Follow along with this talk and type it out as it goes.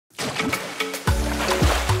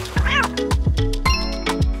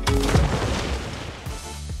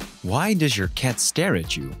Why does your cat stare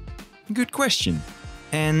at you? Good question.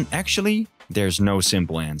 And actually, there's no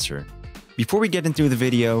simple answer. Before we get into the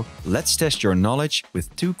video, let's test your knowledge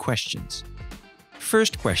with 2 questions.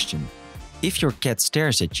 First question. If your cat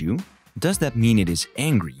stares at you, does that mean it is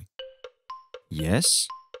angry? Yes?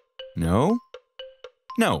 No?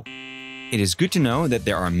 No. It is good to know that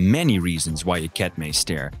there are many reasons why a cat may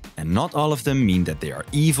stare, and not all of them mean that they are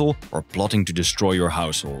evil or plotting to destroy your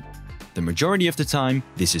household. The majority of the time,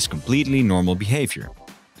 this is completely normal behavior.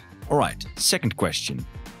 Alright, second question.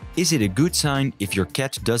 Is it a good sign if your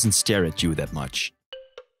cat doesn't stare at you that much?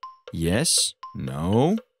 Yes?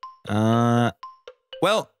 No?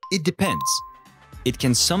 Well, it depends. It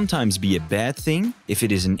can sometimes be a bad thing if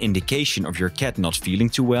it is an indication of your cat not feeling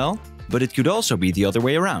too well, but it could also be the other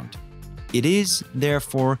way around. It is,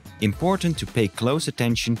 therefore, important to pay close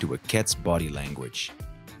attention to a cat's body language.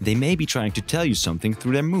 They may be trying to tell you something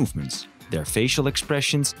through their movements, their facial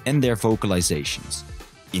expressions, and their vocalizations.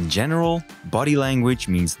 In general, body language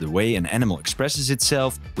means the way an animal expresses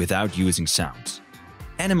itself without using sounds.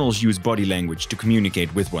 Animals use body language to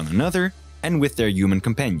communicate with one another and with their human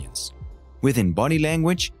companions. Within body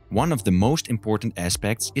language, one of the most important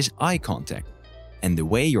aspects is eye contact, and the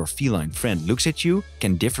way your feline friend looks at you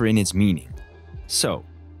can differ in its meaning. So,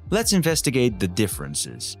 let's investigate the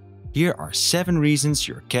differences. Here are 7 reasons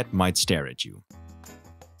your cat might stare at you.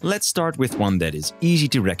 Let's start with one that is easy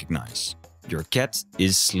to recognize. Your cat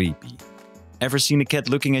is sleepy. Ever seen a cat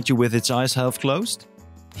looking at you with its eyes half closed?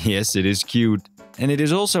 Yes, it is cute, and it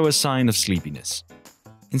is also a sign of sleepiness.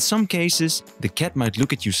 In some cases, the cat might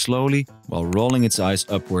look at you slowly while rolling its eyes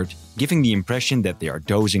upward, giving the impression that they are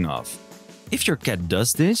dozing off. If your cat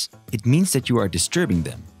does this, it means that you are disturbing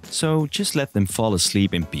them, so just let them fall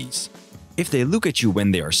asleep in peace. If they look at you when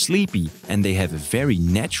they are sleepy and they have a very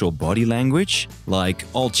natural body language, like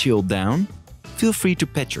all chilled down, feel free to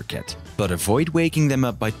pet your cat, but avoid waking them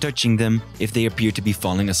up by touching them if they appear to be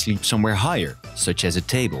falling asleep somewhere higher, such as a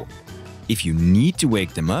table. If you need to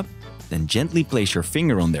wake them up, then gently place your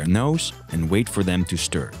finger on their nose and wait for them to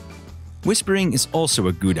stir. Whispering is also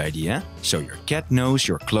a good idea, so your cat knows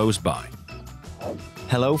you're close by.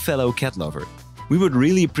 Hello fellow cat lover! We would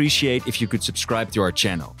really appreciate if you could subscribe to our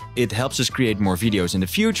channel. It helps us create more videos in the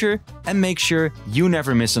future and make sure you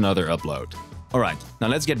never miss another upload. Alright, now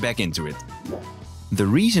let's get back into it. The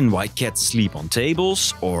reason why cats sleep on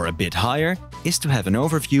tables or a bit higher is to have an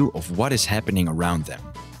overview of what is happening around them.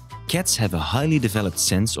 Cats have a highly developed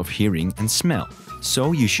sense of hearing and smell,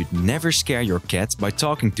 so you should never scare your cat by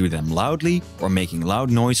talking to them loudly or making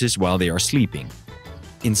loud noises while they are sleeping.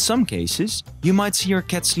 In some cases, you might see your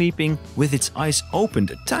cat sleeping with its eyes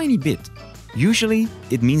opened a tiny bit. Usually,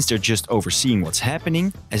 it means they're just overseeing what's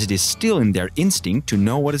happening, as it is still in their instinct to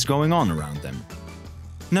know what is going on around them.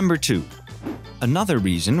 Number 2. Another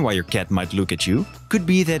reason why your cat might look at you could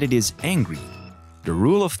be that it is angry. The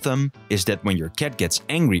rule of thumb is that when your cat gets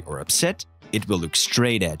angry or upset, it will look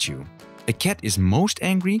straight at you. A cat is most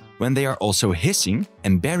angry when they are also hissing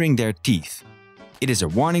and baring their teeth. It is a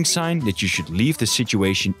warning sign that you should leave the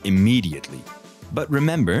situation immediately. But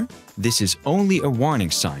remember, this is only a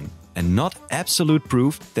warning sign and not absolute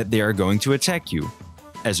proof that they are going to attack you.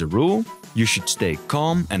 As a rule, you should stay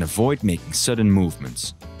calm and avoid making sudden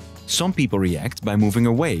movements. Some people react by moving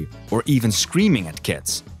away or even screaming at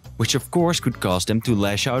cats, which of course could cause them to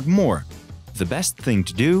lash out more. The best thing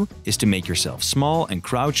to do is to make yourself small and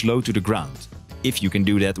crouch low to the ground, if you can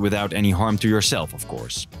do that without any harm to yourself, of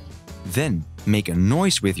course. Then, make a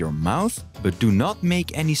noise with your mouth, but do not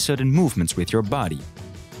make any sudden movements with your body.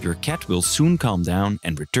 Your cat will soon calm down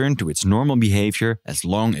and return to its normal behavior as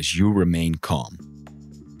long as you remain calm.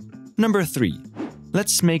 Number 3.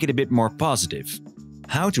 Let's make it a bit more positive.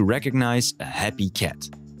 How to recognize a happy cat?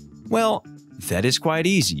 Well, that is quite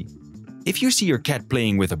easy. If you see your cat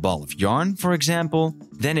playing with a ball of yarn, for example,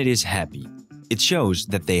 then it is happy. It shows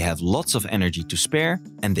that they have lots of energy to spare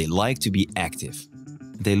and they like to be active.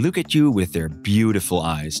 They look at you with their beautiful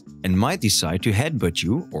eyes and might decide to headbutt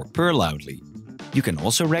you or purr loudly. You can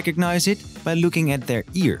also recognize it by looking at their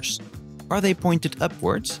ears. Are they pointed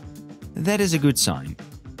upwards? That is a good sign.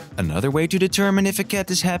 Another way to determine if a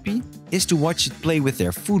cat is happy is to watch it play with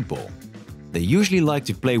their food bowl. They usually like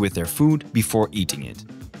to play with their food before eating it.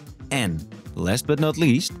 And, last but not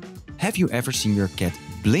least, have you ever seen your cat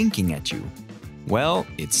blinking at you? Well,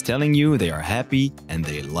 it's telling you they are happy and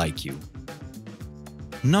they like you.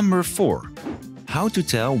 Number 4. How to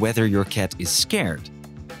tell whether your cat is scared.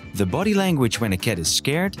 The body language when a cat is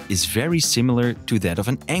scared is very similar to that of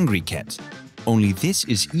an angry cat. Only this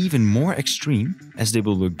is even more extreme, as they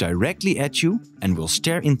will look directly at you and will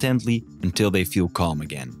stare intently until they feel calm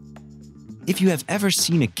again. If you have ever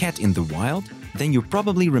seen a cat in the wild, then you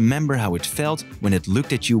probably remember how it felt when it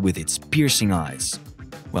looked at you with its piercing eyes.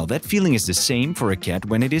 Well, that feeling is the same for a cat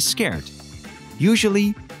when it is scared.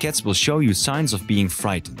 Usually, cats will show you signs of being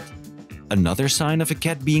frightened. Another sign of a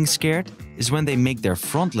cat being scared is when they make their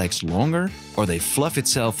front legs longer or they fluff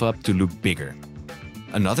itself up to look bigger.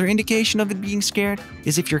 Another indication of it being scared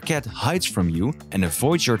is if your cat hides from you and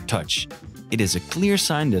avoids your touch. It is a clear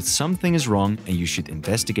sign that something is wrong and you should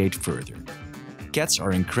investigate further. Cats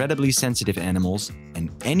are incredibly sensitive animals,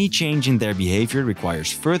 and any change in their behavior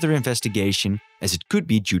requires further investigation, as it could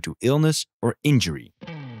be due to illness or injury.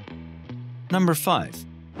 Number 5.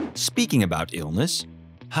 Speaking about illness,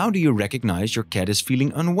 how do you recognize your cat is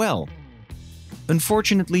feeling unwell?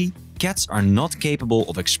 Unfortunately, cats are not capable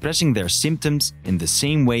of expressing their symptoms in the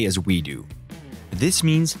same way as we do. This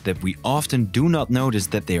means that we often do not notice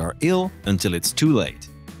that they are ill until it's too late.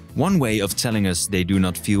 One way of telling us they do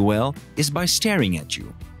not feel well is by staring at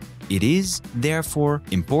you. It is, therefore,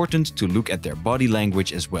 important to look at their body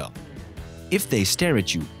language as well. If they stare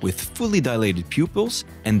at you with fully dilated pupils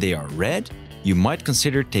and they are red, you might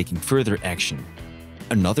consider taking further action.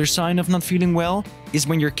 Another sign of not feeling well is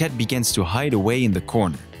when your cat begins to hide away in the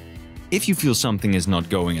corner. If you feel something is not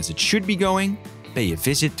going as it should be going, pay a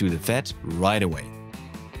visit to the vet right away.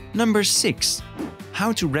 Number 6.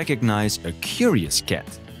 How to recognize a curious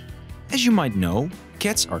cat. As you might know,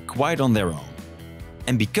 cats are quite on their own.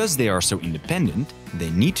 And because they are so independent, they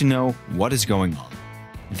need to know what is going on.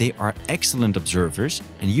 They are excellent observers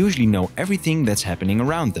and usually know everything that's happening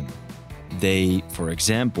around them. They, for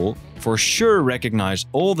example, for sure recognize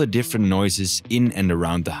all the different noises in and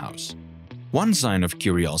around the house. One sign of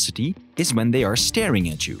curiosity is when they are staring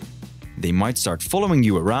at you. They might start following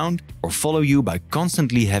you around or follow you by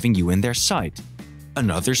constantly having you in their sight.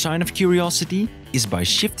 Another sign of curiosity is by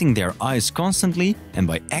shifting their eyes constantly and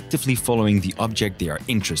by actively following the object they are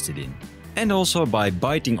interested in. And also by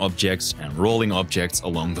biting objects and rolling objects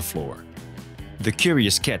along the floor. The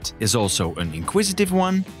curious cat is also an inquisitive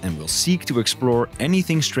one and will seek to explore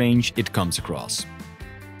anything strange it comes across.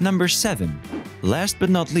 Number 7. Last but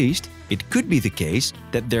not least, it could be the case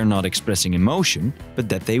that they're not expressing emotion, but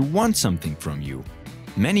that they want something from you.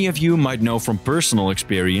 Many of you might know from personal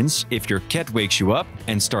experience, if your cat wakes you up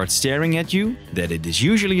and starts staring at you, that it is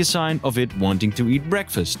usually a sign of it wanting to eat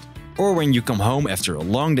breakfast. Or when you come home after a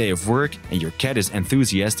long day of work and your cat is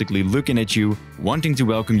enthusiastically looking at you, wanting to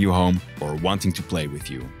welcome you home or wanting to play with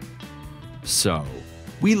you. So,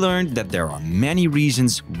 we learned that there are many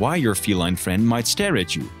reasons why your feline friend might stare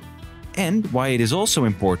at you, and why it is also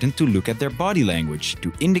important to look at their body language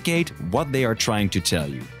to indicate what they are trying to tell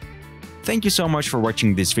you. Thank you so much for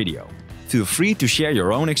watching this video. Feel free to share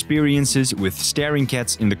your own experiences with staring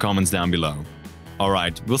cats in the comments down below.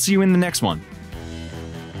 Alright, we'll see you in the next one.